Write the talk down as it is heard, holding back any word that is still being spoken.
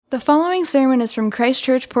The following sermon is from Christ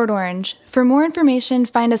Church, Port Orange. For more information,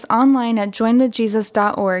 find us online at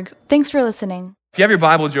joinwithjesus.org. Thanks for listening. If you have your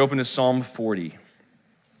Bible, would you open to Psalm 40?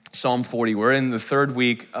 Psalm 40. We're in the third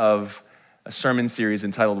week of a sermon series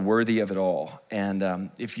entitled Worthy of It All.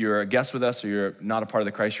 And if you're a guest with us or you're not a part of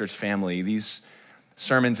the Christ Church family, these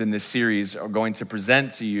sermons in this series are going to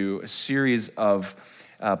present to you a series of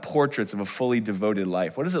portraits of a fully devoted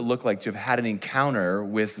life. What does it look like to have had an encounter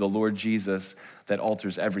with the Lord Jesus that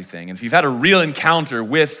alters everything? And if you've had a real encounter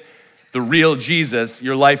with the real Jesus,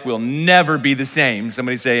 your life will never be the same.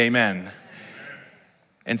 Somebody say amen.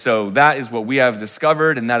 And so that is what we have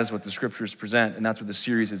discovered, and that is what the scriptures present, and that's what the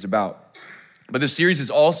series is about. But the series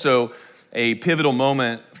is also a pivotal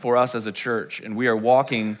moment for us as a church, and we are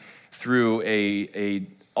walking through a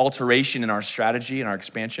alteration in our strategy and our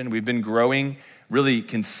expansion. We've been growing really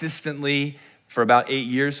consistently for about 8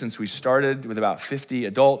 years since we started with about 50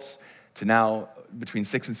 adults to now between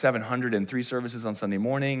 600 and 700 and 3 services on Sunday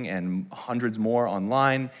morning and hundreds more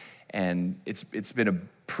online. And it's been a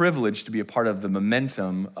privilege to be a part of the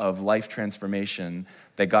momentum of life transformation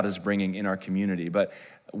that God is bringing in our community. But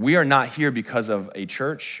we are not here because of a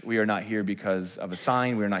church. We are not here because of a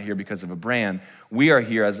sign. We are not here because of a brand. We are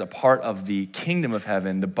here as a part of the kingdom of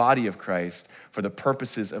heaven, the body of Christ, for the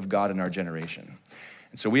purposes of God in our generation.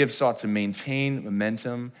 And so we have sought to maintain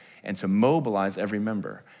momentum and to mobilize every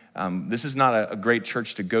member. This is not a great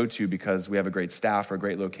church to go to because we have a great staff or a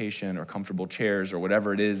great location or comfortable chairs or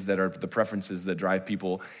whatever it is that are the preferences that drive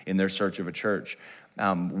people in their search of a church.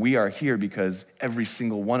 We are here because every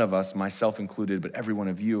single one of us, myself included, but every one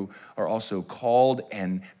of you are also called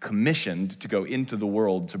and commissioned to go into the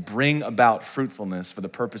world to bring about fruitfulness for the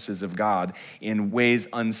purposes of God in ways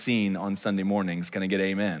unseen on Sunday mornings. Can I get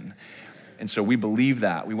amen? And so we believe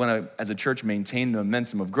that. We want to, as a church, maintain the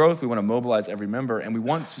momentum of growth. We want to mobilize every member, and we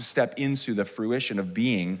want to step into the fruition of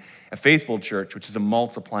being a faithful church, which is a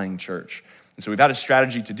multiplying church. And so we've had a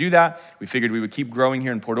strategy to do that. We figured we would keep growing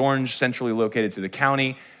here in Port Orange, centrally located to the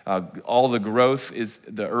county. All the growth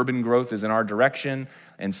the urban growth is in our direction.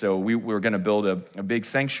 And so we're going to build a big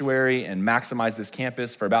sanctuary and maximize this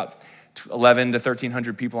campus for about 1,100 to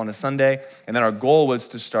 1,300 people on a Sunday. And then our goal was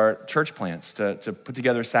to start church plants, to put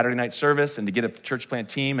together a Saturday night service and to get a church plant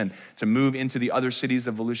team and to move into the other cities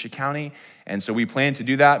of Volusia County. And so we plan to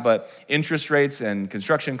do that, but interest rates and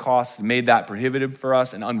construction costs made that prohibitive for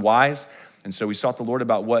us and unwise. And so we sought the Lord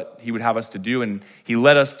about what he would have us to do, and he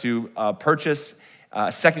led us to purchase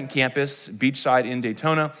a second campus, beachside in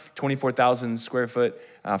Daytona, 24,000 square foot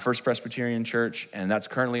First Presbyterian Church, and that's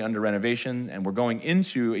currently under renovation. And we're going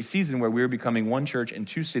into a season where we're becoming one church in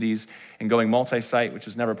 2 cities and going multi-site, which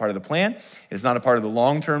was never part of the plan. It's not a part of the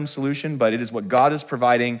long-term solution, but it is what God is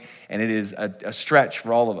providing, and it is a stretch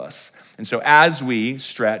for all of us. And so as we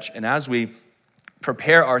stretch and as we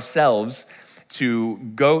prepare ourselves to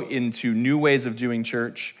go into new ways of doing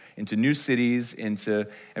church, into new cities,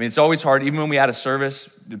 it's always hard, even when we add a service,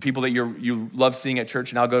 the people that you love seeing at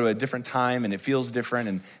church, and I'll go to a different time, and it feels different,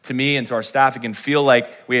 and to me and to our staff, it can feel like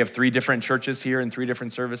we have 3 different churches here and 3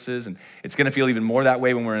 different services, and it's going to feel even more that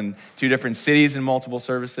way when we're in 2 different cities and multiple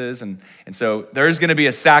services, and so there is going to be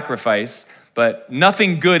a sacrifice, but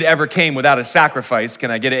nothing good ever came without a sacrifice.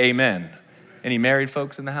 Can I get an amen? Any married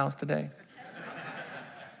folks in the house today?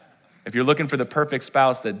 If you're looking for the perfect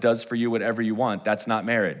spouse that does for you whatever you want, that's not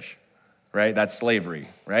marriage, right? That's slavery,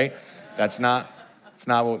 right? It's not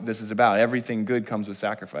what this is about. Everything good comes with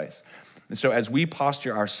sacrifice. And so as we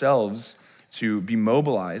posture ourselves to be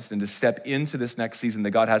mobilized and to step into this next season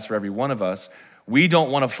that God has for every one of us, we don't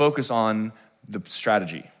want to focus on the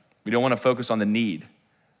strategy. We don't want to focus on the need.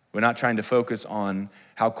 We're not trying to focus on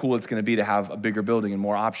how cool it's going to be to have a bigger building and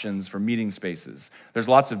more options for meeting spaces. There's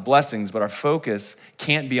lots of blessings, but our focus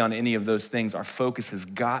can't be on any of those things. Our focus has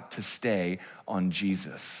got to stay on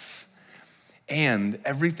Jesus. And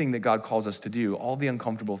everything that God calls us to do, all the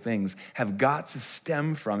uncomfortable things, have got to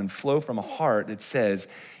stem from and flow from a heart that says,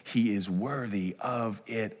 he is worthy of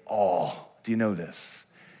it all. Do you know this?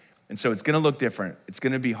 And so it's going to look different. It's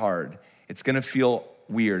going to be hard. It's going to feel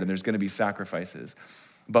weird, and there's going to be sacrifices.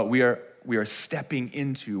 But we are stepping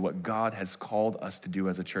into what God has called us to do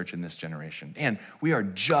as a church in this generation. And we are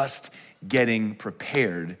just getting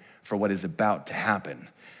prepared for what is about to happen.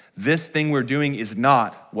 This thing we're doing is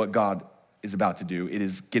not what God is about to do. It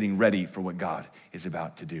is getting ready for what God is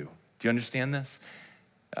about to do. Do you understand this?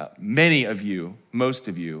 Many of you, most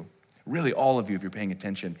of you, really all of you, if you're paying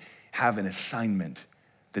attention, have an assignment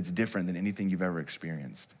that's different than anything you've ever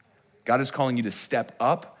experienced. God is calling you to step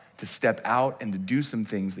up, to step out, and to do some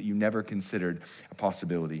things that you never considered a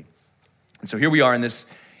possibility. And so here we are in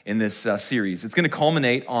this series. It's going to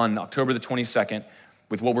culminate on October the 22nd.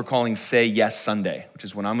 with what we're calling Say Yes Sunday, which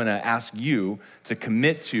is when I'm gonna ask you to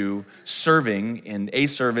commit to serving in a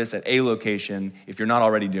service at a location if you're not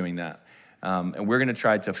already doing that. And we're gonna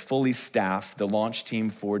try to fully staff the launch team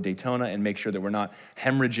for Daytona and make sure that we're not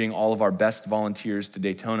hemorrhaging all of our best volunteers to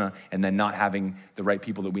Daytona and then not having the right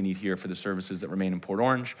people that we need here for the services that remain in Port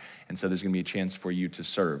Orange. And so there's gonna be a chance for you to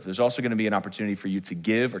serve. There's also gonna be an opportunity for you to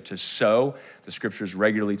give or to sow. The scriptures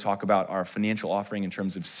regularly talk about our financial offering in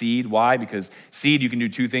terms of seed. Why? Because seed, you can do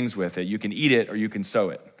two things with it. You can eat it or you can sow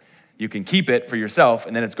it. You can keep it for yourself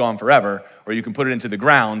and then it's gone forever, or you can put it into the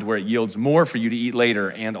ground where it yields more for you to eat later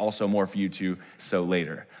and also more for you to sow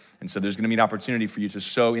later. And so there's gonna be an opportunity for you to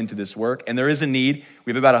sow into this work. And there is a need.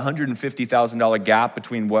 We have about $150,000 gap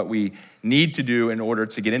between what we need to do in order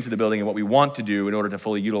to get into the building and what we want to do in order to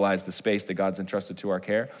fully utilize the space that God's entrusted to our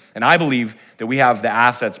care. And I believe that we have the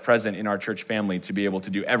assets present in our church family to be able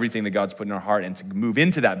to do everything that God's put in our heart and to move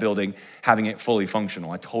into that building, having it fully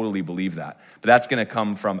functional. I totally believe that. But that's gonna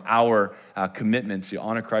come from our commitment to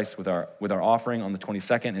honor Christ with our offering on the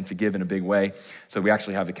 22nd and to give in a big way. So we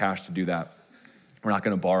actually have the cash to do that. We're not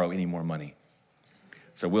going to borrow any more money.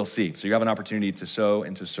 So we'll see. So you have an opportunity to sow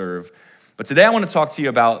and to serve. But today I want to talk to you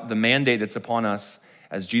about the mandate that's upon us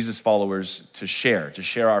as Jesus followers to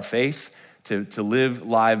share our faith, to live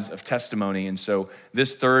lives of testimony. And so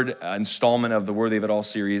this third installment of the Worthy of It All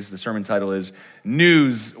series, the sermon title is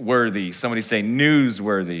NewsWorthy. Somebody say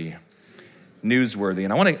NewsWorthy. NewsWorthy.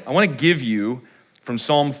 And I want to give you from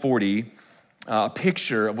Psalm 40 a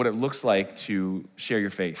picture of what it looks like to share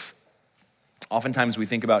your faith. Oftentimes we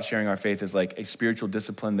think about sharing our faith as like a spiritual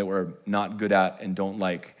discipline that we're not good at and don't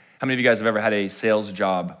like. How many of you guys have ever had a sales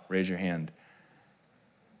job? Raise your hand.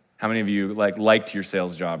 How many of you liked your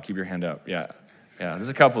sales job? Keep your hand up. Yeah, there's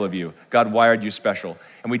a couple of you. God wired you special.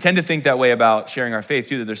 And we tend to think that way about sharing our faith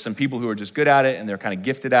too, that there's some people who are just good at it and they're kind of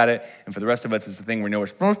gifted at it. And for the rest of us, it's the thing we know we're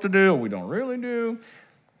supposed to do and we don't really do.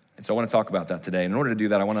 And so I want to talk about that today. In order to do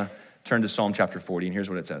that, I want to turn to Psalm chapter 40, and here's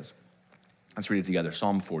what it says. Let's read it together.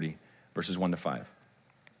 Psalm 40. Verses 1-5.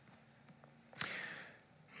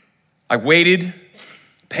 I waited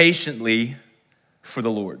patiently for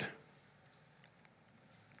the Lord.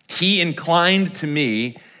 He inclined to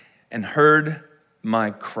me and heard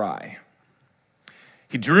my cry.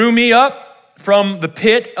 He drew me up from the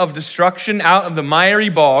pit of destruction, out of the miry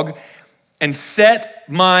bog, and set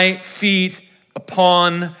my feet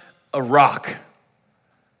upon a rock,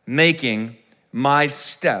 making my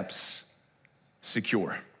steps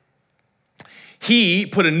secure. He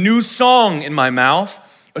put a new song in my mouth,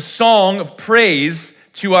 a song of praise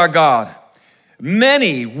to our God.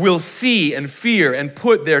 Many will see and fear and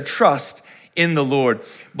put their trust in the Lord.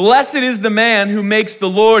 Blessed is the man who makes the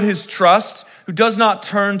Lord his trust, who does not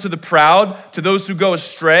turn to the proud, to those who go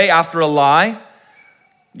astray after a lie.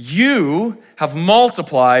 You have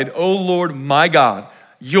multiplied, O Lord my God,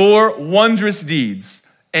 your wondrous deeds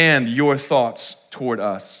and your thoughts toward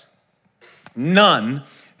us. None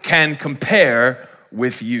can compare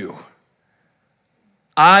with you.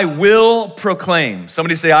 I will proclaim.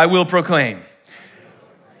 Somebody say, I will proclaim.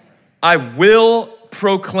 I will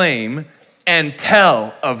proclaim and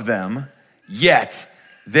tell of them, yet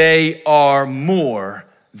they are more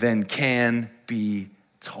than can be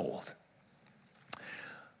told.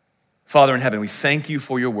 Father in heaven, we thank you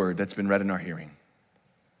for your word that's been read in our hearing.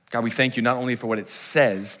 God, we thank you not only for what it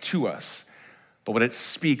says to us, but what it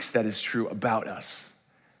speaks that is true about us.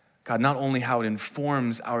 God, not only how it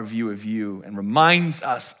informs our view of you and reminds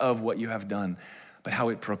us of what you have done, but how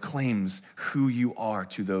it proclaims who you are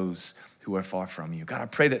to those who are far from you. God, I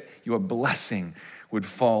pray that your blessing would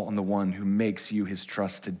fall on the one who makes you his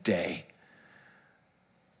trust today.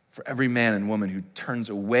 For every man and woman who turns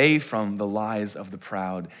away from the lies of the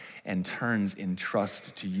proud and turns in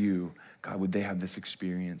trust to you, God, would they have this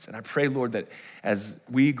experience? And I pray, Lord, that as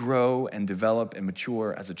we grow and develop and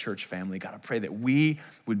mature as a church family, God, I pray that we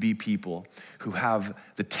would be people who have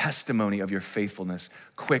the testimony of your faithfulness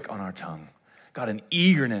quick on our tongue. God, an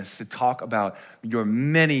eagerness to talk about your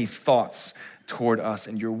many thoughts toward us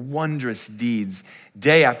and your wondrous deeds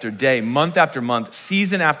day after day, month after month,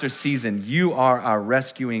 season after season. You are our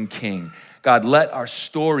rescuing King. God, let our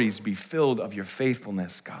stories be filled of your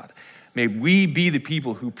faithfulness, God. May we be the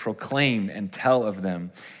people who proclaim and tell of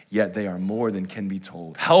them, yet they are more than can be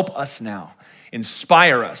told. Help us now.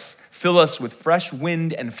 Inspire us. Fill us with fresh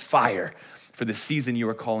wind and fire for the season you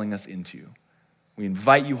are calling us into. We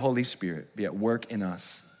invite you, Holy Spirit, be at work in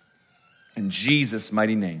us. In Jesus'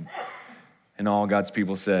 mighty name. And all God's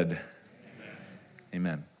people said,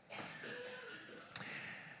 Amen.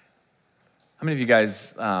 How many of you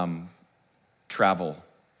guys travel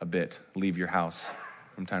a bit, leave your house?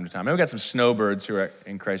 from time to time. I know we got some snowbirds who are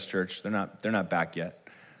in Christ Church. They're not back yet.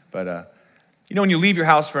 But, when you leave your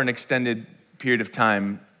house for an extended period of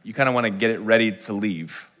time, you kind of want to get it ready to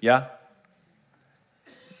leave, yeah?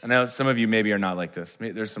 I know some of you maybe are not like this.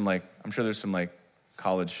 I'm sure there's some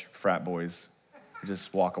college frat boys who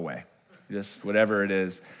just walk away, just whatever it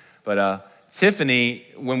is. But Tiffany,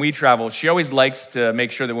 when we travel, she always likes to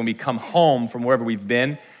make sure that when we come home from wherever we've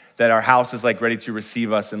been, that our house is ready to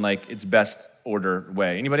receive us in its best order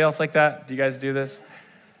way. Anybody else like that? Do you guys do this?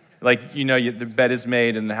 The bed is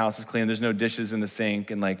made and the house is clean. There's no dishes in the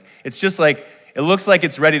sink. And it's just it looks like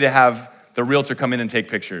it's ready to have the realtor come in and take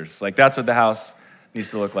pictures. That's what the house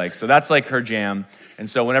needs to look like. So that's her jam. And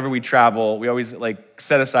so whenever we travel, we always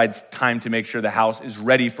set aside time to make sure the house is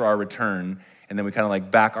ready for our return. And then we kind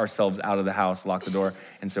of back ourselves out of the house, lock the door,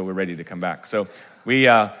 and so we're ready to come back. So we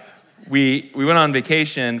went on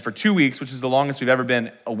vacation for 2 weeks, which is the longest we've ever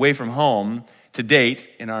been away from home to date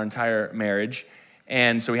in our entire marriage.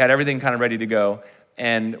 And so we had everything kind of ready to go.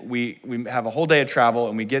 And we have a whole day of travel,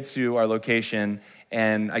 and we get to our location,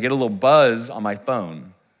 and I get a little buzz on my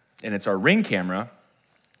phone. And it's our Ring camera,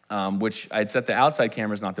 which I'd set the outside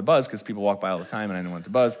cameras not to buzz because people walk by all the time, and I didn't want it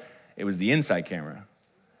to buzz. It was the inside camera.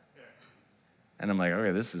 And I'm like,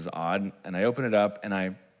 okay, this is odd. And I open it up, and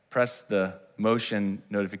I press the motion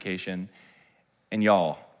notification, and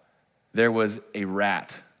y'all, there was a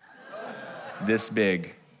rat this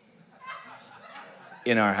big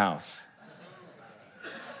in our house.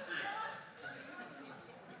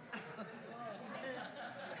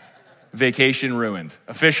 Vacation ruined,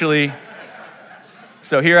 officially.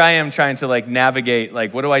 So here I am trying to navigate,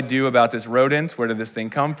 what do I do about this rodent? Where did this thing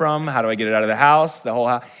come from? How do I get it out of the house? The whole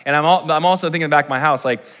house. And I'm also thinking back my house,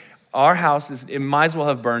 our house it might as well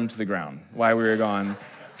have burned to the ground while we were gone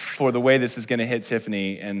for the way this is going to hit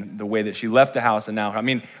Tiffany and the way that she left the house. And now,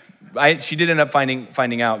 she did end up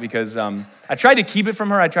finding out because I tried to keep it from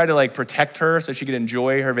her. I tried to protect her so she could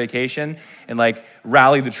enjoy her vacation and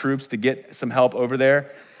rally the troops to get some help over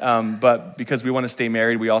there. But because we want to stay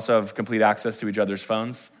married, we also have complete access to each other's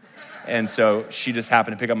phones. And so she just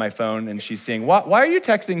happened to pick up my phone and she's saying, why are you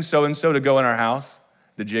texting so-and-so to go in our house?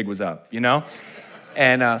 The jig was up,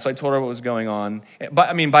 And so I told her what was going on.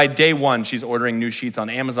 But by day one, she's ordering new sheets on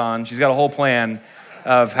Amazon. She's got a whole plan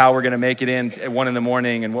of how we're going to make it in at 1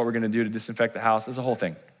 a.m. and what we're going to do to disinfect the house. It's a whole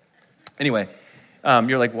thing. Anyway,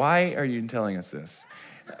 you're like, why are you telling us this?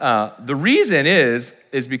 The reason is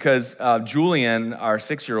because Julian, our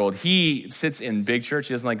 6-year-old, he sits in big church.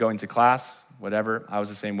 He doesn't like going to class, whatever. I was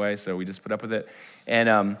the same way, so we just put up with it.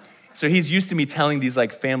 And so he's used to me telling these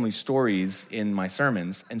family stories in my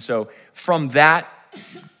sermons. And so from that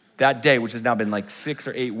day, which has now been 6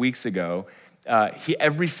 or 8 weeks ago,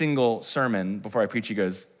 every single sermon before I preach, he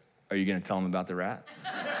goes, are you going to tell him about the rat?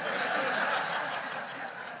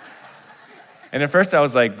 And at first I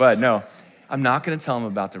was like, Bud, no, I'm not going to tell him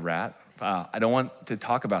about the rat. I don't want to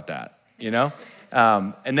talk about that,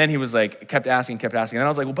 And then he was kept asking. And then I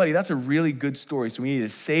was like, well, buddy, that's a really good story. So we need to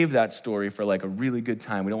save that story for a really good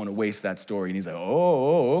time. We don't want to waste that story. And he's like,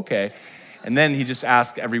 oh, okay. And then he just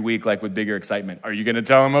asked every week, with bigger excitement, are you going to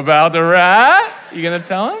tell him about the rat? You going to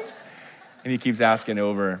tell him? And he keeps asking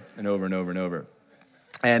over and over and over and over.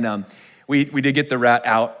 And we did get the rat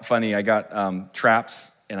out. Funny, I got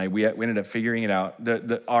traps. And we ended up figuring it out.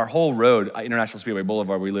 Our whole road, International Speedway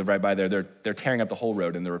Boulevard, we live right by there, they're tearing up the whole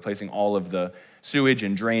road, and they're replacing all of the sewage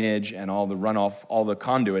and drainage and all the runoff, all the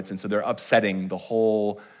conduits, and so they're upsetting the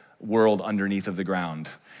whole world underneath of the ground.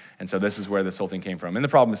 And so this is where this whole thing came from. And the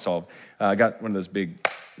problem is solved. I got one of those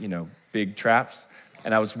big traps,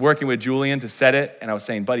 and I was working with Julian to set it, and I was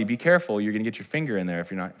saying, buddy, be careful, you're gonna get your finger in there.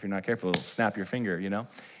 If you're not careful, it'll snap your finger,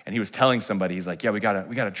 And he was telling somebody, he's like, yeah, we got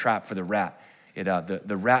a trap for the rat.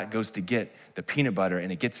 The rat goes to get the peanut butter and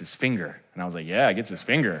it gets his finger. And I was like, yeah, it gets his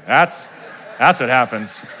finger. That's what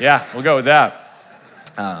happens. Yeah, we'll go with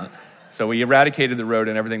that. So we eradicated the rodent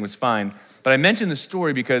and everything was fine. But I mentioned the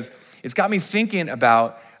story because it's got me thinking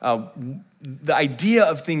about the idea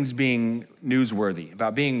of things being newsworthy,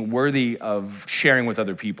 about being worthy of sharing with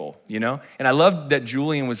other people, And I loved that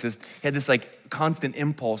Julian had this constant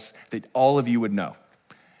impulse that all of you would know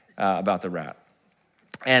about the rat.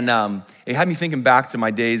 And it had me thinking back to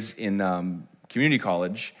my days in community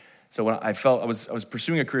college. So when I was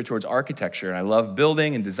pursuing a career towards architecture, and I love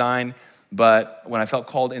building and design, but when I felt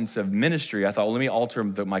called into ministry, I thought, well, let me alter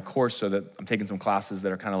my course so that I'm taking some classes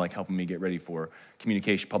that are kind of helping me get ready for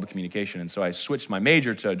public communication. And so I switched my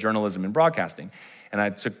major to journalism and broadcasting. And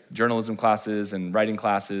I took journalism classes and writing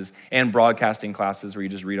classes and broadcasting classes where you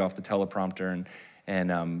just read off the teleprompter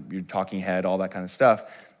and you're talking head, all that kind of stuff.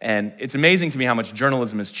 And it's amazing to me how much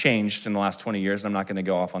journalism has changed in the last 20 years. I'm not going to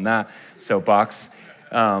go off on that soapbox.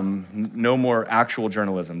 No more actual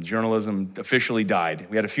journalism. Journalism officially died.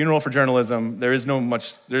 We had a funeral for journalism. There's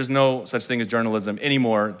no such thing as journalism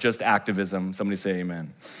anymore, just activism. Somebody say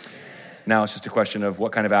amen. Now it's just a question of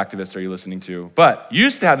what kind of activist are you listening to. But you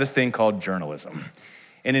used to have this thing called journalism.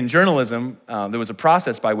 And in journalism, there was a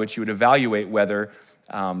process by which you would evaluate whether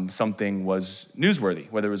something was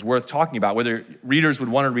newsworthy, whether it was worth talking about, whether readers would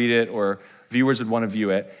want to read it or viewers would want to view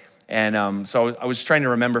it. And so I was trying to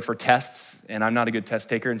remember for tests, and I'm not a good test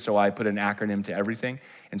taker, and so I put an acronym to everything.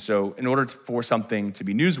 And so in order for something to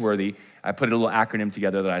be newsworthy, I put a little acronym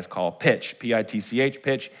together that I call PITCH, P-I-T-C-H,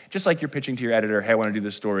 pitch, just like you're pitching to your editor, hey, I want to do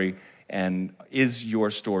this story, and is your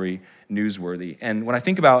story newsworthy? And when I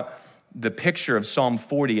think about the picture of Psalm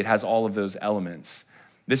 40, it has all of those elements.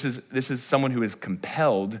 This is someone who is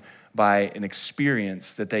compelled by an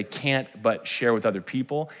experience that they can't but share with other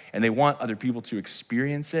people, and they want other people to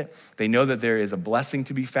experience it. They know that there is a blessing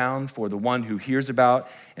to be found for the one who hears about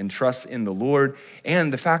and trusts in the Lord,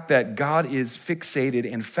 and the fact that God is fixated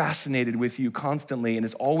and fascinated with you constantly and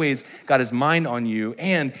has always got his mind on you,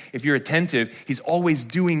 and if you're attentive, he's always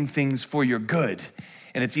doing things for your good.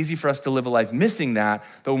 And it's easy for us to live a life missing that,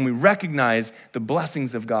 but when we recognize the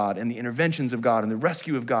blessings of God and the interventions of God and the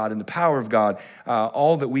rescue of God and the power of God,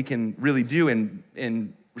 all that we can really do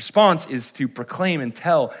in response is to proclaim and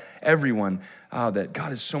tell everyone that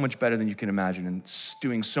God is so much better than you can imagine and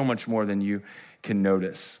doing so much more than you can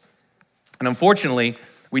notice. And unfortunately,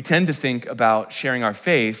 we tend to think about sharing our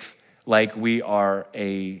faith like we are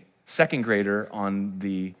a second grader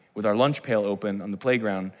with our lunch pail open on the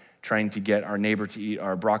playground, trying to get our neighbor to eat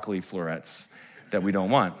our broccoli florets that we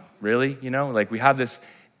don't want. Really? Like we have this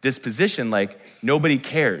disposition like nobody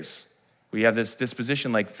cares. We have this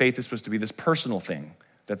disposition like faith is supposed to be this personal thing.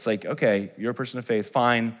 That's like, okay, you're a person of faith,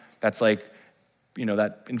 fine. That's like,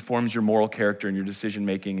 that informs your moral character and your decision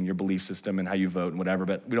making and your belief system and how you vote and whatever,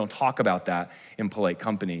 but we don't talk about that in polite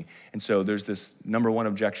company. And so there's this number one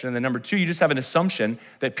objection. And then number two, you just have an assumption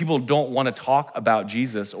that people don't want to talk about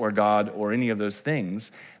Jesus or God or any of those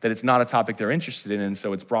things, that it's not a topic they're interested in, and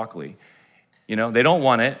so it's broccoli. They don't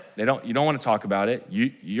want it. You don't want to talk about it.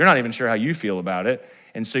 You're not even sure how you feel about it.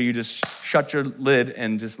 And so you just shut your lid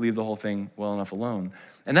and just leave the whole thing well enough alone.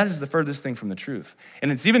 And that is the furthest thing from the truth.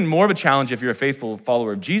 And it's even more of a challenge if you're a faithful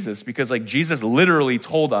follower of Jesus, because Jesus literally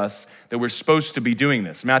told us that we're supposed to be doing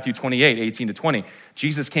this. Matthew 28, 18-20.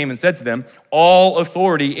 Jesus came and said to them, all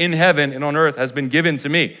authority in heaven and on earth has been given to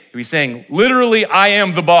me. He's saying, literally, I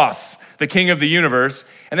am the boss, the king of the universe.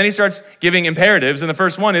 And then he starts giving imperatives. And the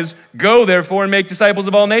first one is, go therefore and make disciples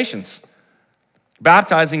of all nations,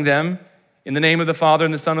 baptizing them in the name of the Father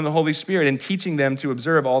and the Son and the Holy Spirit, and teaching them to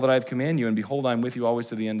observe all that I have commanded you, and behold, I'm with you always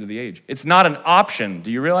to the end of the age. It's not an option.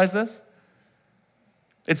 Do you realize this?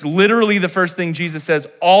 It's literally the first thing Jesus says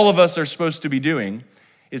all of us are supposed to be doing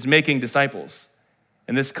is making disciples.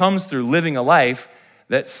 And this comes through living a life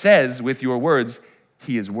that says with your words,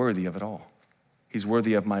 he is worthy of it all. He's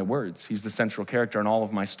worthy of my words. He's the central character in all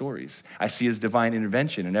of my stories. I see his divine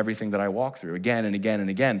intervention in everything that I walk through again and again and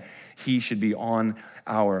again. He should be on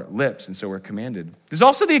our lips, and so we're commanded. There's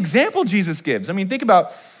also the example Jesus gives. Think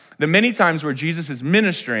about the many times where Jesus is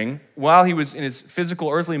ministering while he was in his physical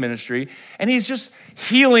earthly ministry, and he's just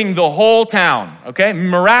healing the whole town, okay?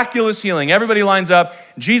 Miraculous healing. Everybody lines up.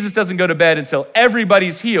 Jesus doesn't go to bed until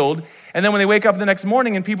everybody's healed. And then when they wake up the next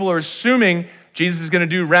morning and people are assuming Jesus is going to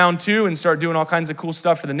do round two and start doing all kinds of cool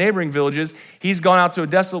stuff for the neighboring villages, he's gone out to a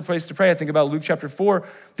desolate place to pray. I think about Luke chapter 4,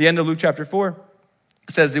 the end of Luke chapter 4.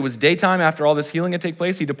 It says, it was daytime after all this healing had taken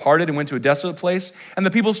place. He departed and went to a desolate place, and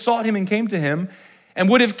the people sought him and came to him and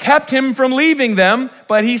would have kept him from leaving them.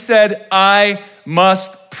 But he said, I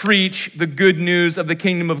must preach the good news of the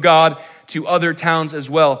kingdom of God to other towns as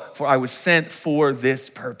well, for I was sent for this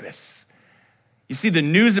purpose. You see, the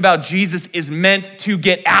news about Jesus is meant to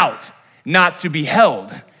get out, not to be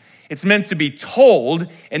held. It's meant to be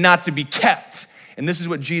told and not to be kept. And this is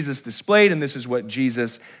what Jesus displayed, and this is what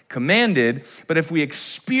Jesus commanded. But if we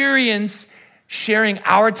experience sharing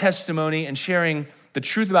our testimony and sharing the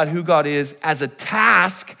truth about who God is as a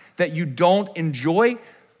task that you don't enjoy,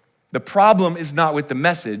 the problem is not with the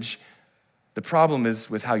message. The problem is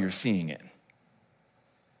with how you're seeing it.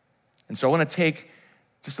 And so I want to take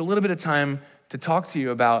just a little bit of time to talk to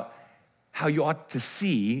you about how you ought to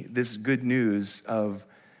see this good news of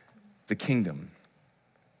the kingdom.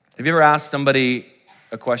 Have you ever asked somebody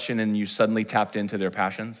a question and you suddenly tapped into their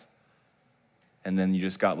passions? And then you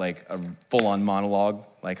just got like a full-on monologue,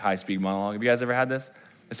 like high-speed monologue. Have you guys ever had this?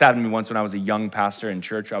 This happened to me once when I was a young pastor in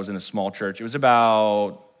church. I was in a small church. It was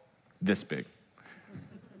about this big.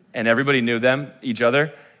 And everybody knew each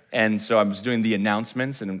other. And so I was doing the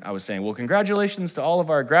announcements, and I was saying, well, congratulations to all of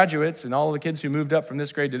our graduates and all of the kids who moved up from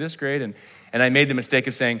this grade to this grade. And I made the mistake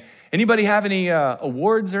of saying, anybody have any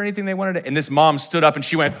awards or anything they wanted to? And this mom stood up and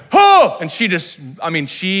she went, oh! And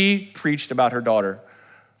she preached about her daughter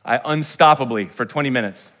unstoppably for 20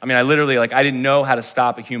 minutes. I literally, I didn't know how to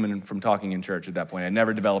stop a human from talking in church at that point. I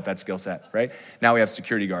never developed that skill set, right? Now we have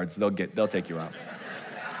security guards. They'll take you out.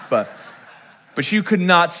 But she could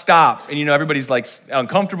not stop. And everybody's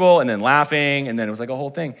uncomfortable and then laughing. And then it was like a whole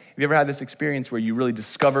thing. Have you ever had this experience where you really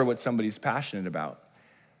discover what somebody's passionate about?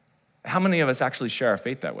 How many of us actually share our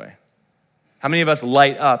faith that way? How many of us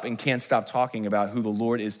light up and can't stop talking about who the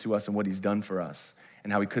Lord is to us and what he's done for us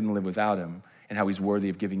and how we couldn't live without him and how he's worthy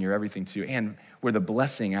of giving your everything to you and where the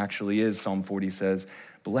blessing actually is? Psalm 40 says,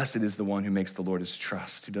 blessed is the one who makes the Lord his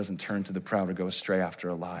trust, who doesn't turn to the proud or go astray after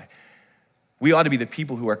a lie. We ought to be the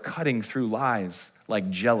people who are cutting through lies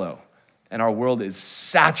like Jell-O, and our world is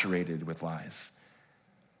saturated with lies.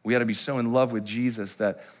 We ought to be so in love with Jesus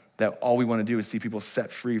that all we want to do is see people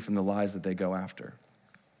set free from the lies that they go after.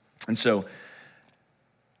 And so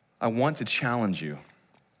I want to challenge you.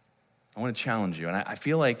 And I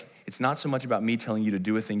feel like it's not so much about me telling you to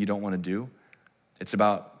do a thing you don't want to do. It's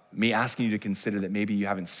about me asking you to consider that maybe you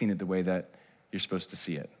haven't seen it the way that you're supposed to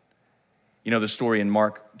see it. You know the story in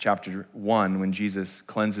Mark chapter 1 when Jesus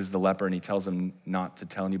cleanses the leper and he tells him not to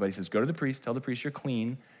tell anybody. He says, go to the priest, tell the priest you're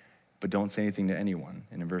clean, but don't say anything to anyone.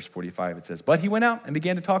 And in verse 45 it says, but he went out and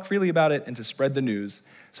began to talk freely about it and to spread the news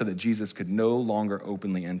so that Jesus could no longer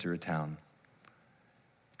openly enter a town.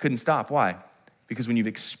 Couldn't stop. Why? Because when you've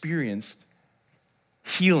experienced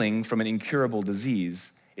healing from an incurable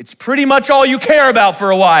disease, it's pretty much all you care about for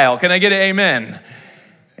a while. Can I get an amen?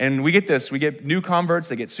 And we get this. We get new converts.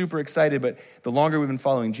 They get super excited. But the longer we've been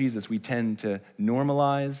following Jesus, we tend to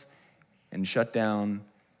normalize and shut down.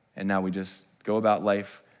 And now we just go about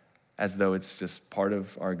life as though it's just part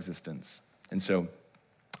of our existence. And so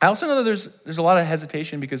I also know that there's a lot of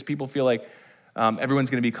hesitation because people feel like everyone's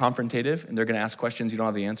going to be confrontative and they're going to ask questions you don't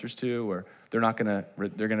have the answers to, or they're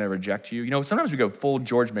going to reject you. Sometimes we go full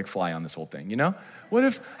George McFly on this whole thing, What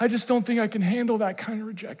if I just don't think I can handle that kind of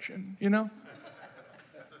rejection,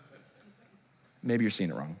 Maybe you're seeing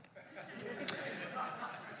it wrong.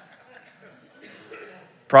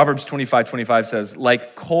 Proverbs 25:25 says,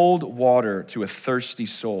 like cold water to a thirsty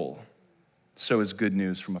soul, so is good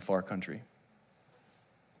news from a far country.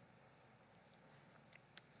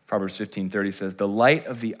 Proverbs 15:30 says, the light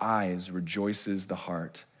of the eyes rejoices the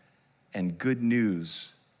heart, and good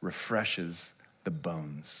news refreshes the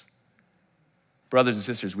bones. Brothers and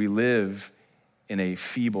sisters, we live in a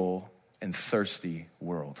feeble and thirsty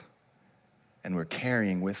world. And we're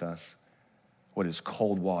carrying with us what is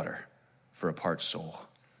cold water for a parched soul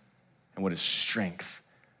and what is strength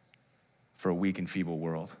for a weak and feeble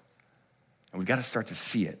world. And we've got to start to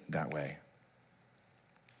see it that way.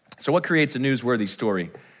 So what creates a newsworthy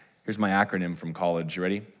story? Here's my acronym from college. You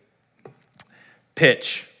ready?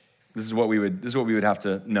 Pitch. This is what we would have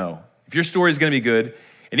to know. If your story is going to be good,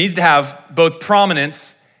 it needs to have both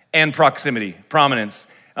prominence and proximity. Prominence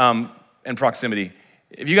and proximity.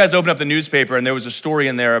 If you guys open up the newspaper and there was a story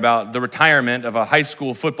in there about the retirement of a high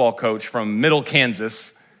school football coach from Middle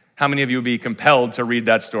Kansas, how many of you would be compelled to read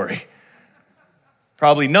that story?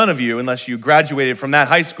 Probably none of you, unless you graduated from that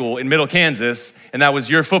high school in Middle Kansas and that was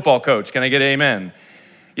your football coach. Can I get an amen?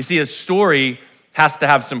 You see, a story has to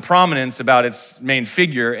have some prominence about its main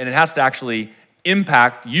figure, and it has to actually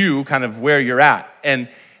impact you kind of where you're at. And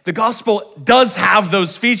the gospel does have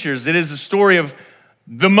those features. It is a story of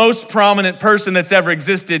the most prominent person that's ever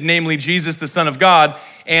existed, namely Jesus, the Son of God,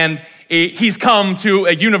 and he's come to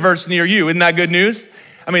a universe near you. Isn't that good news?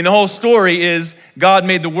 The whole story is God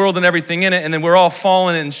made the world and everything in it, and then we're all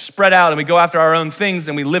fallen and spread out, and we go after our own things,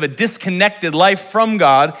 and we live a disconnected life from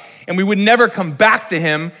God, and we would never come back to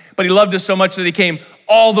him, but he loved us so much that he came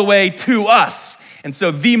all the way to us. And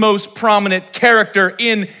so the most prominent character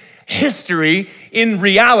in history, in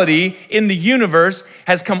reality, in the universe,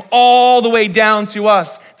 has come all the way down to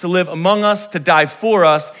us to live among us, to die for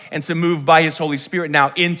us, and to move by his Holy Spirit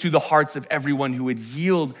now into the hearts of everyone who would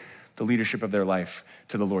yield the leadership of their life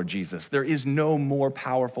to the Lord Jesus. There is no more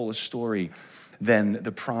powerful a story than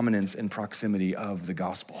the prominence and proximity of the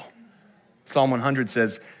gospel. Psalm 100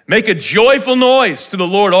 says, make a joyful noise to the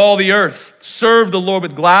Lord, all the earth. Serve the Lord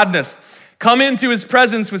with gladness. Come into his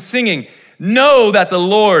presence with singing. Know that the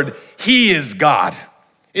Lord, he is God.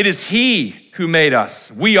 It is he who made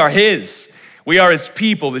us. We are his. We are his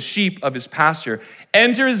people, the sheep of his pasture.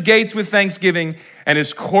 Enter his gates with thanksgiving and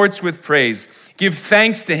his courts with praise. Give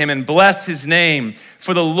thanks to him and bless his name,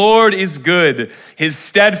 for the Lord is good. His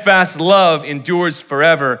steadfast love endures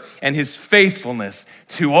forever, and his faithfulness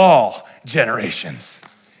to all generations.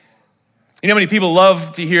 You know how many people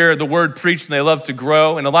love to hear the word preached and they love to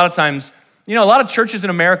grow? And a lot of times, a lot of churches in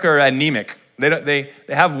America are anemic. They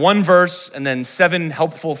have one verse and then 7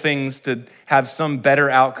 helpful things to have some better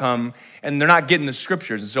outcome, and they're not getting the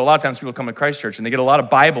scriptures. And so a lot of times people come to Christ Church and they get a lot of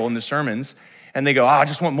Bible in the sermons, and they go, I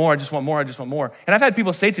just want more, I just want more, I just want more. And I've had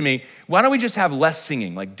people say to me, why don't we just have less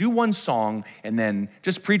singing? Like, do one song and then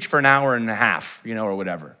just preach for an hour and a half, or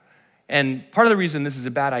whatever. And part of the reason this is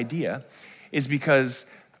a bad idea is because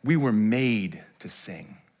we were made to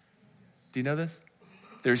sing. Do you know this?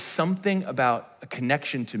 There's something about a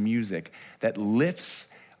connection to music that lifts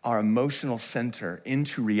our emotional center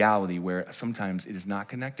into reality where sometimes it is not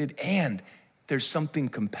connected. And there's something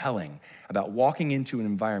compelling about walking into an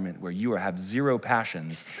environment where you have zero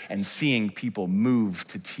passions and seeing people move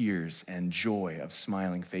to tears and joy of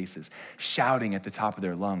smiling faces, shouting at the top of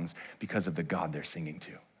their lungs because of the God they're singing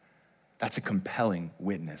to. That's a compelling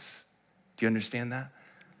witness. Do you understand that?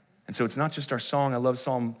 And so it's not just our song. I love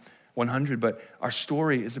Psalm 100, but our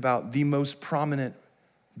story is about the most prominent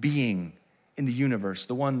being in the universe,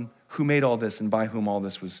 the one who made all this and by whom all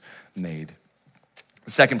this was made.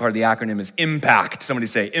 The second part of the acronym is impact. Somebody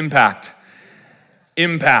say impact.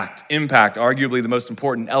 Impact. Impact. Arguably the most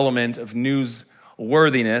important element of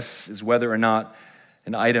newsworthiness is whether or not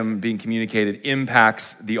an item being communicated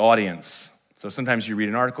impacts the audience. So sometimes you read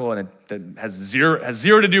an article and it has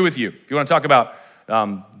zero to do with you. If you want to talk about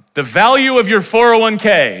the value of your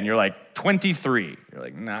 401k, and you're like 23, you're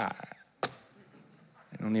like, nah.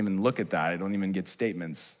 I don't even look at that. I don't even get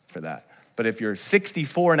statements for that. But if you're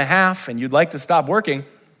 64 and a half and you'd like to stop working,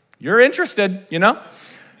 you're interested, We got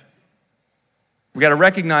to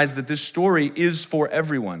recognize that this story is for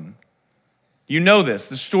everyone. You know this.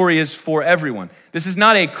 The story is for everyone. This is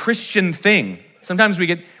not a Christian thing. Sometimes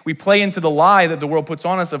we play into the lie that the world puts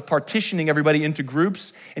on us of partitioning everybody into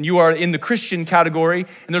groups, and you are in the Christian category,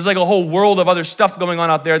 and there's like a whole world of other stuff going on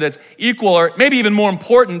out there that's equal or maybe even more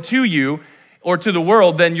important to you or to the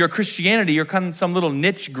world than your Christianity. You're kind of some little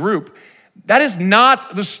niche group. That is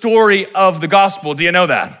not the story of the gospel. Do you know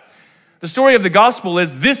that? The story of the gospel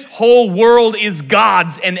is this whole world is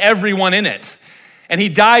God's and everyone in it. And he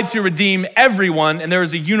died to redeem everyone, and there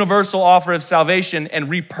is a universal offer of salvation and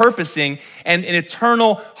repurposing and an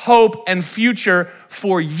eternal hope and future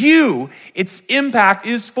for you. Its impact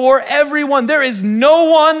is for everyone. There is no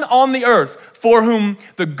one on the earth for whom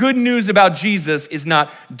the good news about Jesus is not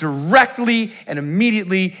directly and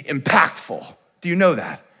immediately impactful. Do you know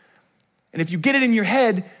that? And if you get it in your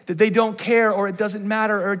head that they don't care or it doesn't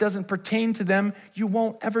matter or it doesn't pertain to them, you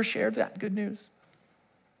won't ever share that good news.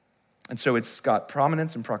 And so it's got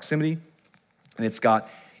prominence and proximity, and it's got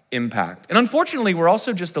impact. And unfortunately, we're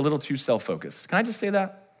also just a little too self-focused. Can I just say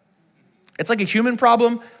that? It's like a human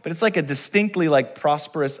problem, but it's like a distinctly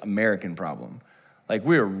prosperous American problem. Like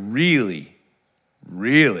we're really,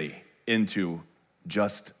 really into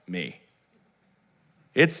just me.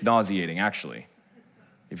 It's nauseating, actually,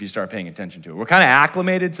 if you start paying attention to it. We're kind of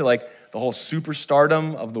acclimated to the whole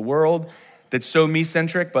superstardom of the world that's so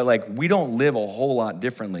me-centric, but we don't live a whole lot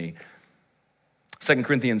differently. 2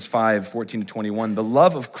 Corinthians 5:14-21, the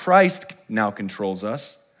love of Christ now controls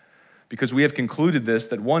us because we have concluded this,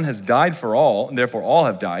 that one has died for all, and therefore all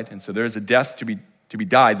have died. And so there's a death to be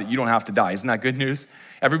died that you don't have to die. Isn't that good news?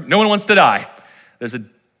 No one wants to die. There's a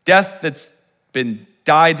death that's been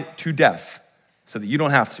died to death so that you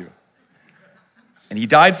don't have to. And he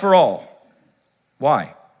died for all.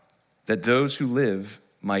 Why? That those who live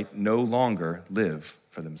might no longer live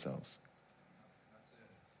for themselves,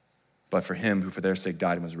 but for him who for their sake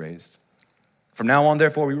died and was raised. From now on,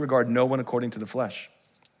 therefore, we regard no one according to the flesh.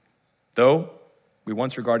 Though we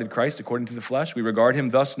once regarded Christ according to the flesh, we regard him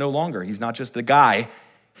thus no longer. He's not just the guy,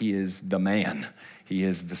 he is the man. He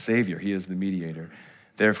is the Savior, he is the mediator.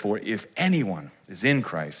 Therefore, if anyone is in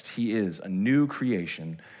Christ, he is a new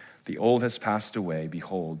creation. The old has passed away,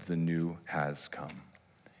 behold, the new has come.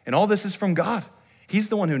 And all this is from God. He's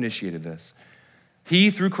the one who initiated this.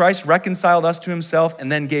 He, through Christ, reconciled us to himself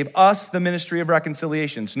and then gave us the ministry of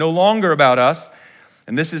reconciliation. It's no longer about us.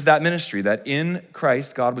 And this is that ministry, that in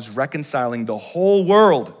Christ, God was reconciling the whole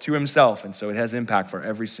world to himself. And so it has impact for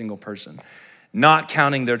every single person, not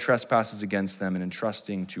counting their trespasses against them and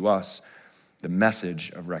entrusting to us the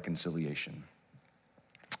message of reconciliation.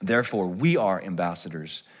 Therefore, we are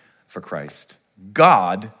ambassadors for Christ,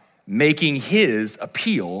 God making his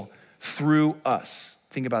appeal through us.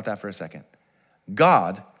 Think about that for a second.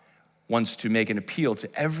 God wants to make an appeal to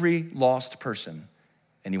every lost person,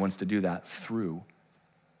 and he wants to do that through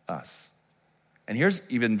us. And here's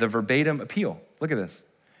even the verbatim appeal. Look at this.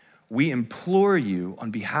 We implore you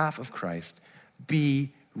on behalf of Christ, be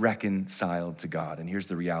reconciled to God. And here's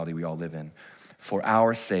the reality we all live in. For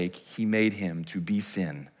our sake, he made him to be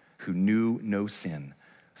sin who knew no sin,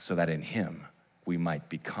 so that in him we might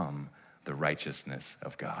become the righteousness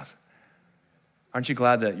of God. Aren't you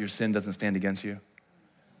glad that your sin doesn't stand against you?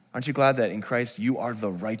 Aren't you glad that in Christ you are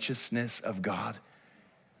the righteousness of God?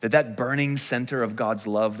 That burning center of God's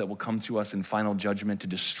love that will come to us in final judgment to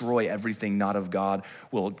destroy everything not of God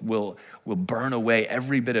will burn away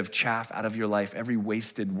every bit of chaff out of your life, every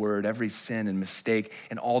wasted word, every sin and mistake,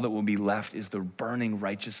 and all that will be left is the burning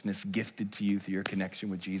righteousness gifted to you through your connection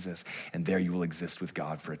with Jesus, and there you will exist with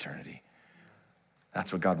God for eternity.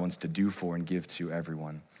 That's what God wants to do for and give to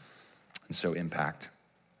everyone. And so impact.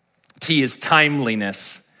 T is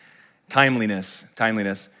timeliness. Timeliness.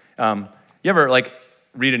 You ever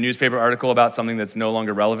read a newspaper article about something that's no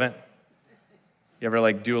longer relevant? You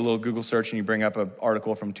ever do a little Google search and you bring up an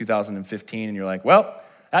article from 2015 and you're like, well,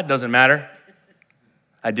 that doesn't matter.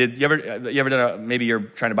 You ever done maybe you're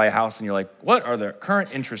trying to buy a house and you're like, what are the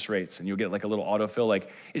current interest rates? And you'll get a little autofill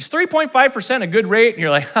is 3.5% a good rate? And you're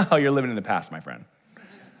like, oh, you're living in the past, my friend.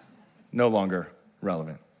 No longer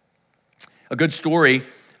relevant. A good story,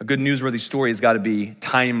 a good newsworthy story has got to be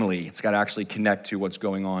timely. It's got to actually connect to what's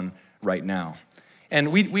going on right now.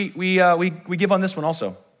 And we give on this one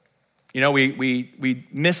also. We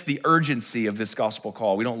miss the urgency of this gospel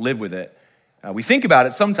call. We don't live with it. We think about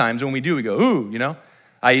it sometimes. When we do, we go, ooh,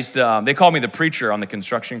 I used to, they called me the preacher on the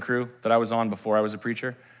construction crew that I was on before I was a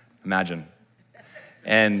preacher. Imagine.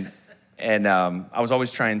 And I was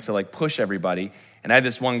always trying to push everybody. And I had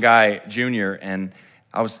this one guy, Junior, and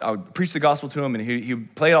I would preach the gospel to him, and he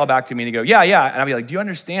would play it all back to me, and he'd go, yeah. And I'd be like, do you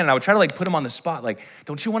understand? And I would try to put him on the spot,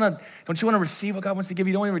 don't you want to receive what God wants to give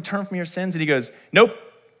you? Don't you want to return from your sins? And he goes, nope.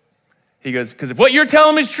 He goes, because if what you're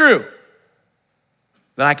telling me is true,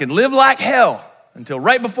 then I can live like hell until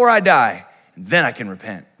right before I die, and then I can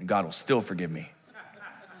repent, and God will still forgive me.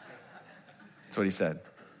 That's what he said.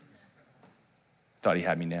 Thought he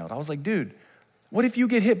had me nailed. I was like, dude, what if you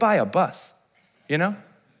get hit by a bus?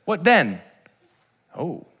 What then?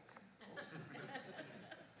 Oh.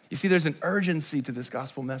 You see, there's an urgency to this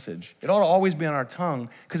gospel message. It ought to always be on our tongue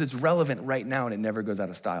because it's relevant right now and it never goes out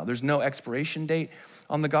of style. There's no expiration date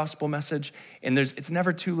on the gospel message, and it's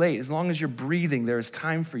never too late. As long as you're breathing, there is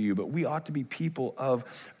time for you, but we ought to be people of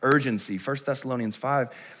urgency. 1 Thessalonians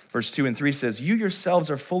 5, verse 2 and 3 says, you yourselves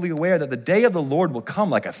are fully aware that the day of the Lord will come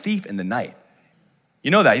like a thief in the night.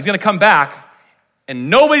 You know that. He's going to come back, and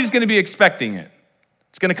nobody's going to be expecting it.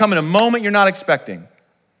 It's going to come in a moment you're not expecting.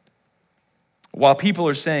 While people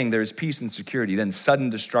are saying there is peace and security, then sudden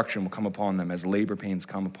destruction will come upon them as labor pains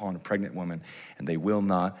come upon a pregnant woman, and they will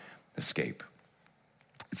not escape.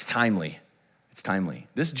 It's timely. It's timely.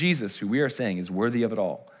 This Jesus, who we are saying is worthy of it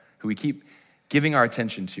all, who we keep giving our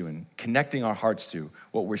attention to and connecting our hearts to,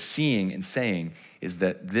 what we're seeing and saying is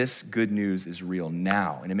that this good news is real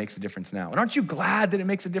now, and it makes a difference now. And aren't you glad that it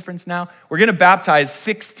makes a difference now? We're going to baptize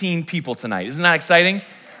 16 people tonight. Isn't that exciting?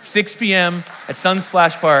 6 p.m. at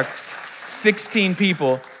Sunsplash Park, 16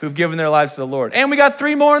 people who've given their lives to the Lord. And we got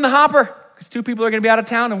 3 more in the hopper because 2 people are going to be out of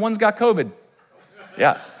town and one's got COVID.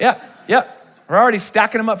 Yeah. We're already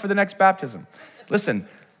stacking them up for the next baptism. Listen,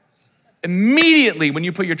 immediately when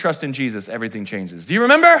you put your trust in Jesus, everything changes. Do you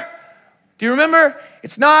remember?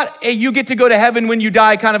 It's not a you get to go to heaven when you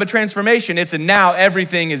die kind of a transformation. It's a now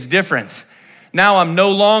everything is different. Now I'm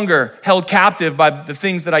no longer held captive by the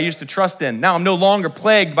things that I used to trust in. Now I'm no longer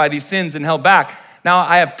plagued by these sins and held back. Now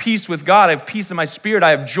I have peace with God. I have peace in my spirit.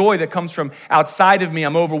 I have joy that comes from outside of me.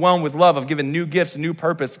 I'm overwhelmed with love. I've given new gifts, new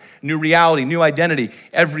purpose, new reality, new identity.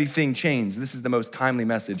 Everything changed. This is the most timely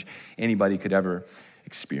message anybody could ever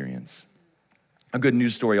experience. A good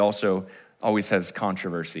news story also always has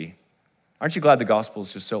controversy. Aren't you glad the gospel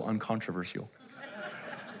is just so uncontroversial?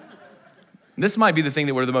 This might be the thing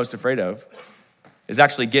that we're the most afraid of, is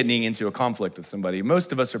actually getting into a conflict with somebody.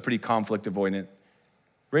 Most of us are pretty conflict avoidant.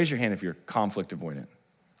 Raise your hand if you're conflict avoidant.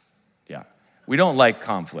 Yeah. We don't like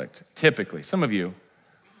conflict, typically. Some of you,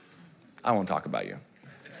 I won't talk about you.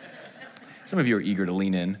 Some of you are eager to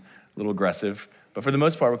lean in, a little aggressive. But for the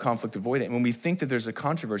most part, we're conflict avoidant. And when we think that there's a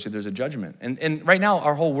controversy, there's a judgment. And right now,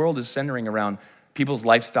 our whole world is centering around people's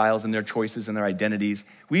lifestyles and their choices and their identities.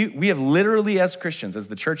 We have literally, as Christians, as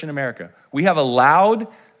the church in America, we have allowed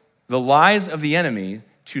the lies of the enemy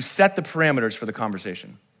to set the parameters for the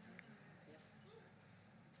conversation.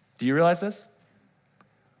 Do you realize this?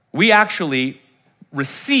 We actually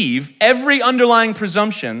receive every underlying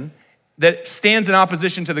presumption that stands in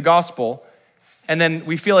opposition to the gospel, and then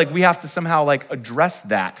we feel like we have to somehow like address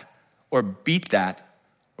that or beat that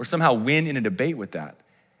or somehow win in a debate with that.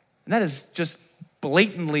 And that is just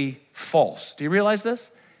blatantly false. Do you realize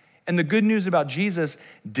this? And the good news about Jesus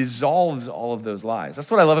dissolves all of those lies.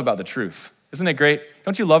 That's what I love about the truth. Isn't it great?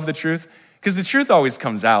 Don't you love the truth? Because the truth always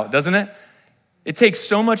comes out, doesn't it? It takes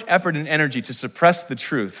so much effort and energy to suppress the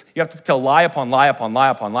truth. You have to tell lie upon lie upon lie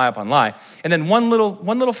upon lie upon lie. And then one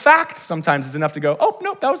little fact sometimes is enough to go, oh,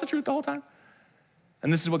 no, that was the truth the whole time.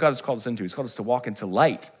 And this is what God has called us into. He's called us to walk into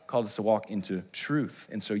light, called us to walk into truth.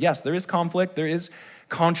 And so, yes, there is conflict, there is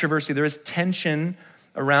controversy, there is tension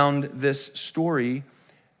around this story,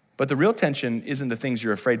 but the real tension isn't the things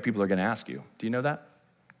you're afraid people are going to ask you. Do you know that?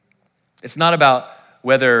 It's not about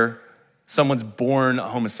whether someone's born a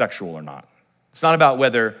homosexual or not. It's not about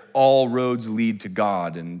whether all roads lead to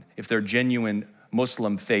God and if their genuine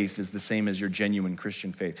Muslim faith is the same as your genuine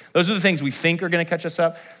Christian faith. Those are the things we think are going to catch us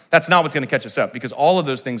up. That's not what's going to catch us up, because all of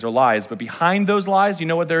those things are lies. But behind those lies, you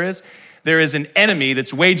know what there is? There is an enemy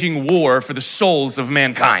that's waging war for the souls of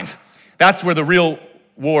mankind. That's where the real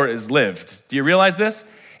war is lived. Do you realize this?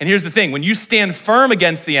 And here's the thing. When you stand firm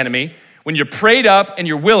against the enemy, when you're prayed up and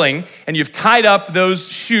you're willing and you've tied up those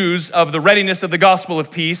shoes of the readiness of the gospel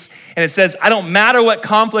of peace, and it says, I don't matter what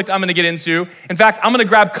conflict I'm going to get into. In fact, I'm going to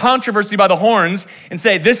grab controversy by the horns and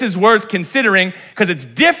say, this is worth considering because it's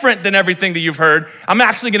different than everything that you've heard. I'm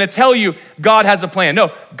actually going to tell you God has a plan.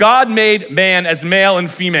 No, God made man as male and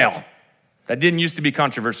female. That didn't used to be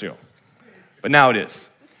controversial, but now it is.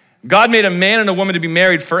 God made a man and a woman to be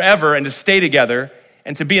married forever and to stay together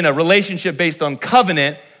and to be in a relationship based on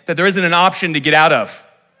covenant that there isn't an option to get out of.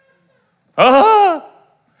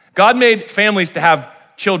 God made families to have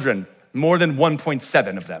children, more than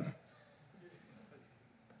 1.7 of them.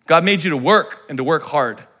 God made you to work and to work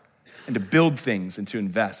hard and to build things and to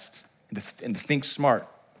invest and to think smart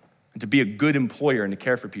and to be a good employer and to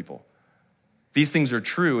care for people. These things are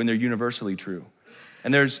true and they're universally true.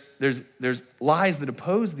 And there's lies that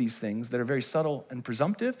oppose these things that are very subtle and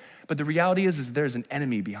presumptive, but the reality is there's an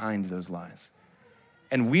enemy behind those lies.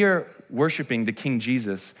 And we are worshiping the King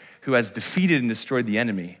Jesus who has defeated and destroyed the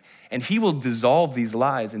enemy. And he will dissolve these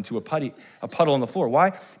lies into a puddle on the floor.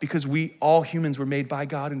 Why? Because all humans were made by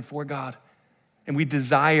God and for God. And we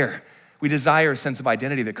desire a sense of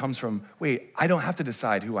identity that comes from, wait, I don't have to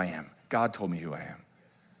decide who I am. God told me who I am.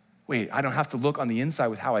 Wait, I don't have to look on the inside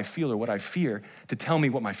with how I feel or what I fear to tell me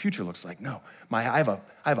what my future looks like. No, I have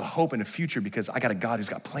a hope and a future because I got a God who's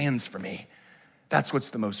got plans for me. That's what's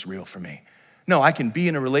the most real for me. No, I can be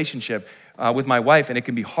in a relationship with my wife and it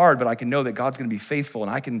can be hard, but I can know that God's gonna be faithful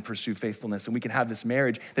and I can pursue faithfulness and we can have this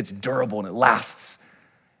marriage that's durable and it lasts,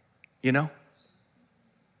 you know?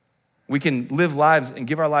 We can live lives and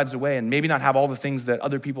give our lives away and maybe not have all the things that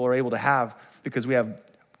other people are able to have because we have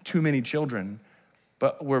too many children,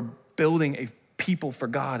 but we're building a people for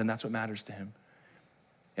God and that's what matters to him.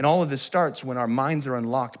 And all of this starts when our minds are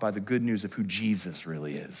unlocked by the good news of who Jesus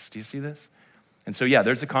really is. Do you see this? And so, yeah,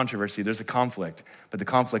 there's a controversy, there's a conflict, but the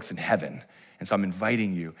conflict's in heaven. And so I'm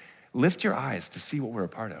inviting you, lift your eyes to see what we're a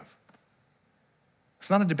part of. It's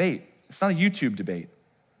not a debate. It's not a YouTube debate.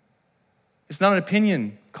 It's not an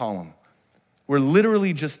opinion column. We're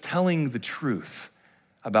literally just telling the truth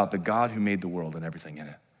about the God who made the world and everything in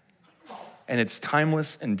it. And it's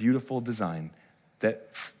timeless and beautiful design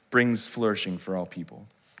that brings flourishing for all people.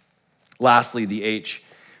 Lastly, the H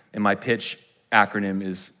in my pitch acronym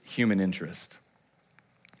is human interest.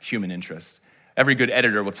 Human interest. Every good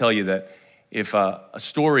editor will tell you that if a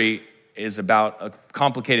story is about a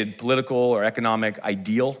complicated political or economic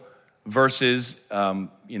ideal versus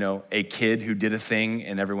a kid who did a thing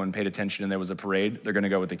and everyone paid attention and there was a parade, they're gonna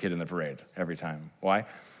go with the kid in the parade every time. Why?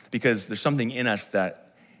 Because there's something in us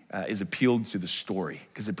that is appealed to the story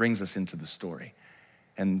because it brings us into the story.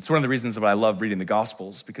 And it's one of the reasons why I love reading the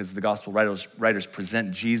Gospels, because the Gospel writers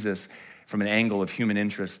present Jesus from an angle of human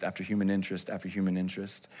interest after human interest after human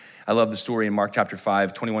interest. I love the story in Mark chapter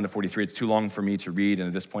 5, 21 to 43. It's too long for me to read, and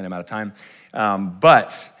at this point I'm out of time.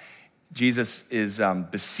 But Jesus is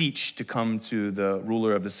beseeched to come to the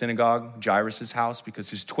ruler of the synagogue, Jairus' house, because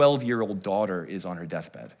his 12-year-old daughter is on her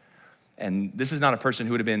deathbed. And this is not a person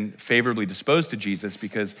who would have been favorably disposed to Jesus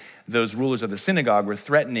because those rulers of the synagogue were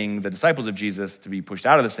threatening the disciples of Jesus to be pushed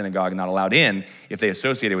out of the synagogue and not allowed in if they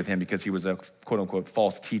associated with him because he was a quote-unquote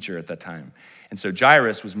false teacher at that time. And so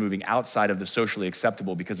Jairus was moving outside of the socially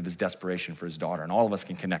acceptable because of his desperation for his daughter. And all of us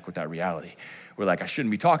can connect with that reality. We're like, I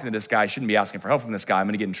shouldn't be talking to this guy. I shouldn't be asking for help from this guy. I'm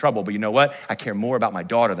going to get in trouble. But you know what? I care more about my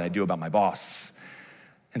daughter than I do about my boss.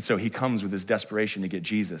 And so he comes with his desperation to get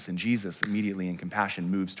Jesus, and Jesus immediately in compassion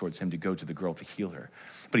moves towards him to go to the girl to heal her.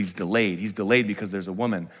 But he's delayed. He's delayed because there's a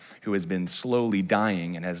woman who has been slowly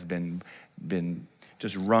dying and has been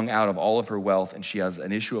just wrung out of all of her wealth, and she has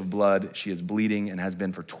an issue of blood. She is bleeding and has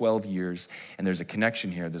been for 12 years, and there's a connection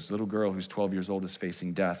here. This little girl who's 12 years old is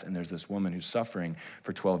facing death, and there's this woman who's suffering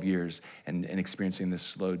for 12 years and experiencing this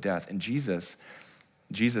slow death. And Jesus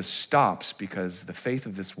stops because the faith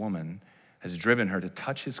of this woman has driven her to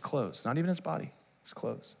touch his clothes, not even his body, his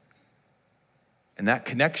clothes. And that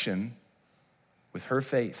connection with her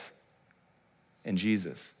faith in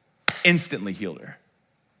Jesus instantly healed her.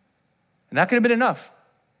 And that could have been enough,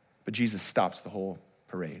 but Jesus stops the whole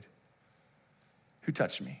parade. Who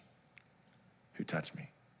touched me? Who touched me?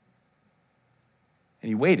 And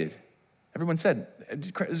he waited. Everyone said,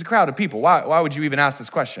 there's a crowd of people. Why would you even ask this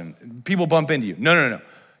question? People bump into you. No.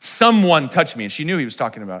 Someone touched me. And she knew he was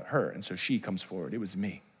talking about her. And so she comes forward. It was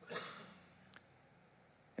me.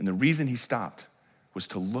 And the reason he stopped was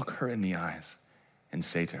to look her in the eyes and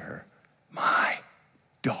say to her, my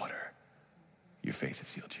daughter, your faith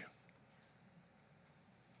has healed you.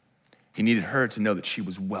 He needed her to know that she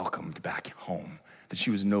was welcomed back home, that she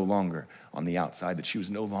was no longer on the outside, that she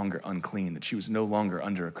was no longer unclean, that she was no longer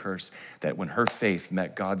under a curse, that when her faith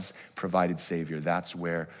met God's provided Savior, that's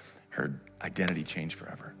where her identity changed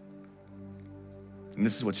forever. And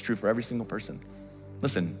this is what's true for every single person.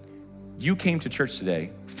 Listen, you came to church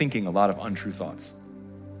today thinking a lot of untrue thoughts.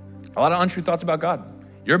 A lot of untrue thoughts about God.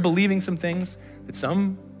 You're believing some things that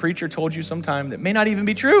some preacher told you sometime that may not even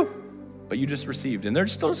be true, but you just received. And they're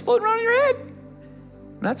still just floating around in your head.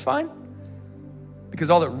 And that's fine. Because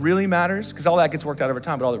all that really matters, because all that gets worked out over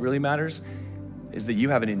time, but all that really matters is that you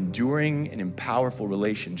have an enduring and powerful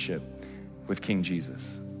relationship with King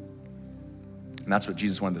Jesus. And that's what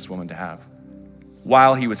Jesus wanted this woman to have.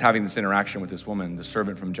 While he was having this interaction with this woman, the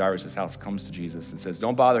servant from Jarvis' house comes to Jesus and says,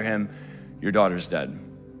 don't bother him, your daughter's dead.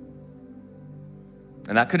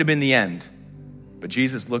 And that could have been the end. But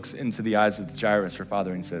Jesus looks into the eyes of Jarvis, her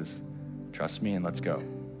father, and says, trust me and let's go.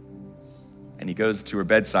 And he goes to her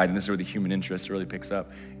bedside, and this is where the human interest really picks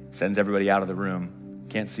up. Sends everybody out of the room.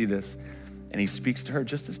 Can't see this. And he speaks to her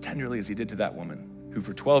just as tenderly as he did to that woman, who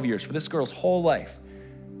for 12 years, for this girl's whole life,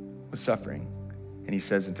 was suffering. And he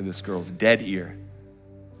says into this girl's dead ear,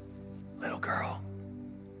 little girl,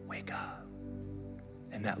 wake up.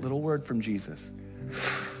 And that little word from Jesus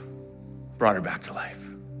brought her back to life.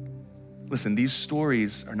 Listen, these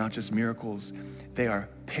stories are not just miracles. They are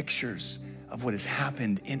pictures of what has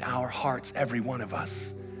happened in our hearts, every one of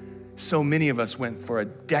us. So many of us went for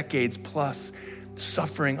decades plus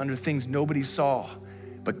suffering under things nobody saw,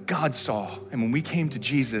 but God saw. And when we came to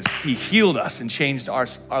Jesus, he healed us and changed our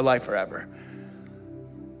life forever.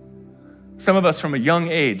 Some of us from a young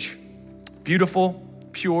age, beautiful,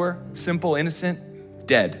 pure, simple, innocent,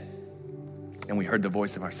 dead. And we heard the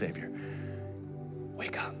voice of our Savior.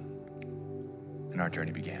 Wake up. And our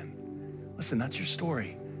journey began. Listen, that's your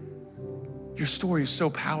story. Your story is so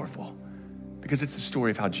powerful because it's the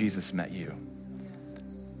story of how Jesus met you.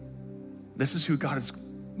 This is who God is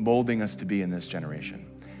molding us to be in this generation.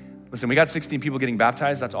 Listen, we got 16 people getting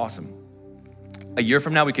baptized. That's awesome. A year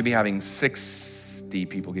from now, we could be having 60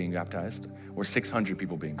 people getting baptized, or 600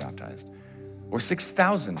 people being baptized, or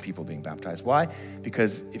 6,000 people being baptized. Why?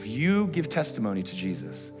 Because if you give testimony to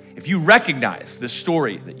Jesus, if you recognize the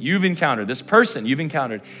story that you've encountered, this person you've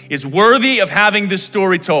encountered is worthy of having this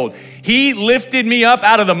story told. He lifted me up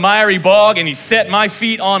out of the miry bog and he set my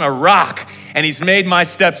feet on a rock and he's made my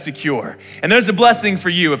steps secure. And there's a blessing for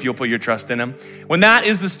you if you'll put your trust in him. When that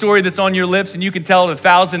is the story that's on your lips and you can tell it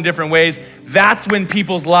 1,000 different ways, that's when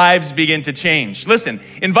people's lives begin to change. Listen,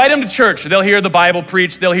 invite them to church. They'll hear the Bible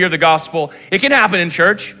preached. They'll hear the gospel. It can happen in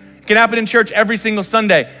church. It can happen in church every single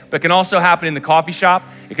Sunday, but it can also happen in the coffee shop.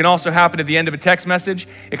 It can also happen at the end of a text message.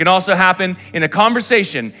 It can also happen in a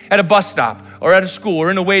conversation at a bus stop or at a school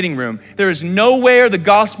or in a waiting room. There is nowhere the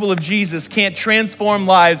gospel of Jesus can't transform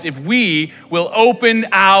lives if we will open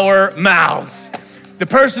our mouths. The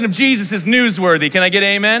person of Jesus is newsworthy. Can I get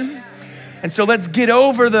amen? And so let's get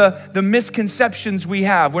over the misconceptions we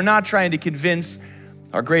have. We're not trying to convince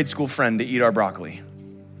our grade school friend to eat our broccoli.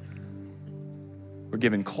 We're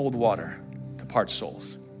giving cold water to parched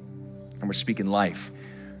souls. And we're speaking life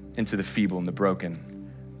into the feeble and the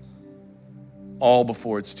broken, all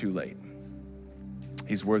before it's too late.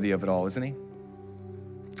 He's worthy of it all, isn't he?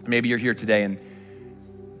 Maybe you're here today and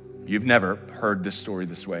you've never heard this story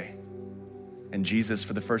this way. And Jesus,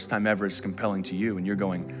 for the first time ever, is compelling to you. And you're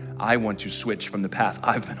going, I want to switch from the path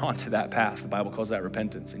I've been on to that path. The Bible calls that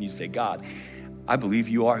repentance. And you say, God, I believe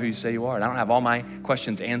you are who you say you are. And I don't have all my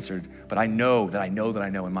questions answered, but I know that I know that I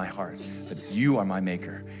know in my heart that you are my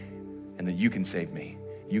maker and that you can save me.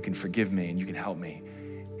 You can forgive me and you can help me.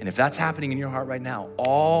 And if that's happening in your heart right now,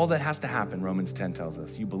 all that has to happen, Romans 10 tells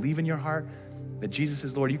us, you believe in your heart that Jesus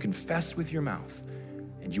is Lord, you confess with your mouth,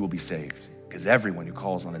 and you will be saved, because everyone who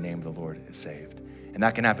calls on the name of the Lord is saved. And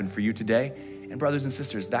that can happen for you today. And brothers and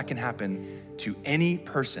sisters, that can happen to any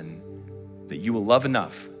person that you will love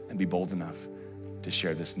enough and be bold enough to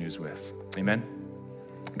share this news with. Amen.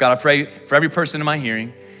 God, I pray for every person in my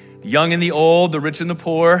hearing, the young and the old, the rich and the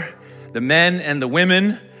poor, the men and the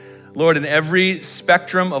women, Lord, in every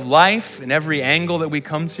spectrum of life, in every angle that we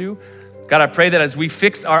come to. God, I pray that as we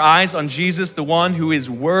fix our eyes on Jesus, the one who is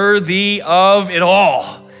worthy of it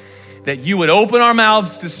all, that you would open our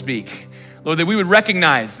mouths to speak. Lord, that we would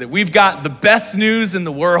recognize that we've got the best news in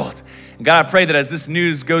the world. And God, I pray that as this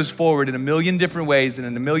news goes forward in a million different ways and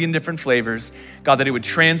in a million different flavors, God, that it would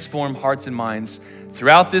transform hearts and minds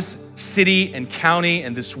throughout this city and county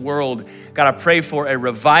and this world. God, I pray for a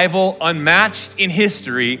revival unmatched in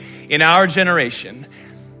history in our generation.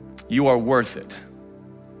 You are worth it.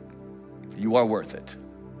 You are worth it.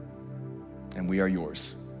 And we are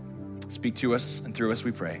yours. Speak to us and through us,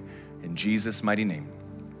 we pray. In Jesus' mighty name.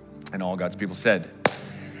 And all God's people said,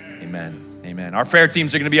 amen. Amen. Our prayer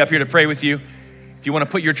teams are going to be up here to pray with you. If you want to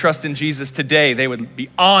put your trust in Jesus today, they would be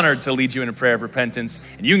honored to lead you in a prayer of repentance.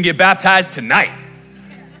 And you can get baptized tonight.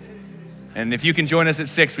 And if you can join us at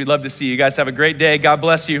 6, we'd love to see you. You guys have a great day. God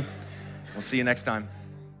bless you. We'll see you next time.